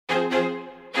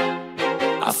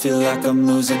I feel like I'm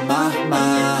losing my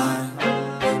mind.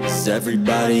 Is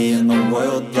everybody in the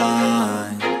world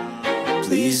blind?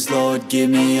 Please, Lord, give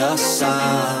me a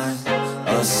sign,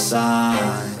 a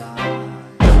sign.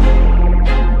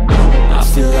 I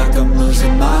feel like I'm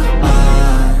losing my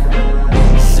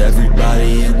mind. Is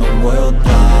everybody in the world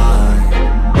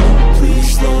blind?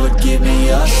 Please, Lord, give me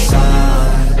a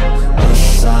sign, a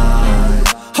sign.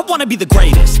 I wanna be the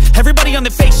greatest. Everybody on the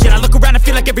fake shit. I look around and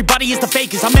feel like everybody is the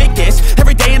fakest. I make this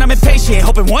every day and I'm impatient,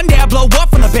 hoping one day I blow up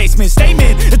from the basement.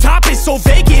 Statement, the top is so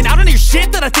vacant. I don't hear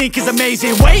shit that I think is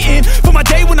amazing. Waiting for my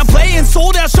day when I'm playing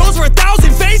sold out shows for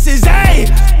 1,000 faces. Hey,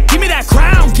 give me that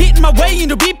crown, get in my way and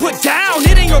to be put down.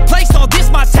 It ain't your place, all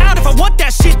this my town. If I want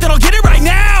that shit, then I'll get it right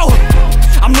now.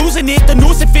 I'm losing it, the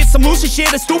noose it fits, I'm losing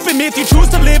shit. A stupid myth, you choose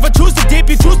to live or choose to dip.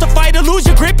 You choose to fight or lose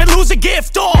your grip and lose a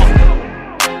gift.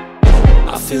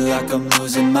 I feel like I'm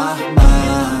losing my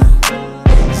mind.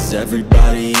 Is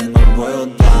everybody in the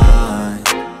world blind?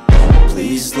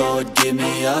 Please, Lord, give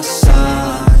me a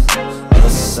sign, a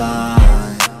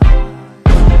sign.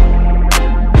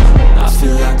 I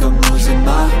feel like I'm losing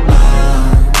my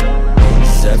mind.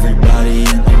 Is everybody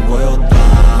in the world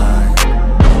blind?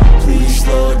 Please,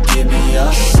 Lord, give me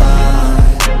a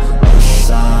sign, a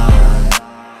sign.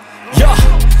 Yeah.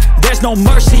 There's no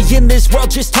mercy in this world,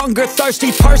 just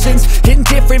hunger-thirsty persons in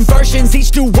different versions,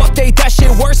 each new update, that shit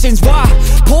worsens. Why?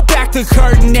 Pull back the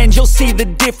curtain and you'll see the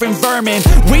different vermin.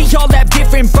 We all have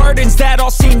different burdens that all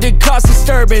seem to cause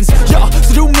disturbance. Yo,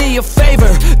 so do me a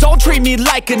favor, don't treat me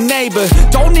like a neighbor.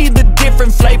 Don't need the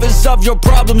different flavors of your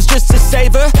problems just to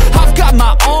savor. I've got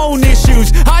my own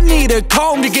issues, I need a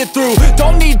comb to get through.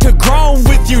 Don't need to groan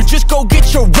with you, just go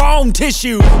get your own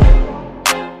tissue.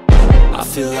 I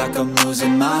feel like I'm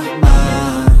losing my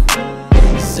mind.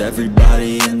 Is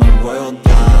everybody in the world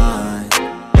blind?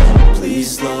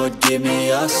 Please, Lord, give me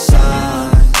a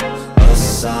sign, a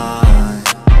sign.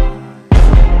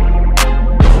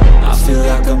 I feel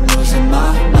like I'm losing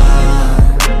my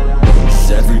mind.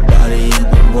 Is everybody in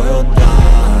the world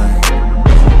blind?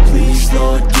 Please,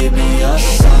 Lord, give me a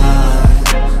sign,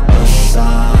 a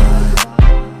sign.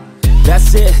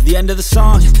 That's it, the end of the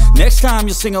song. Next time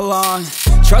you'll sing along.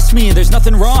 Trust me, there's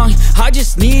nothing wrong. I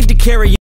just need to carry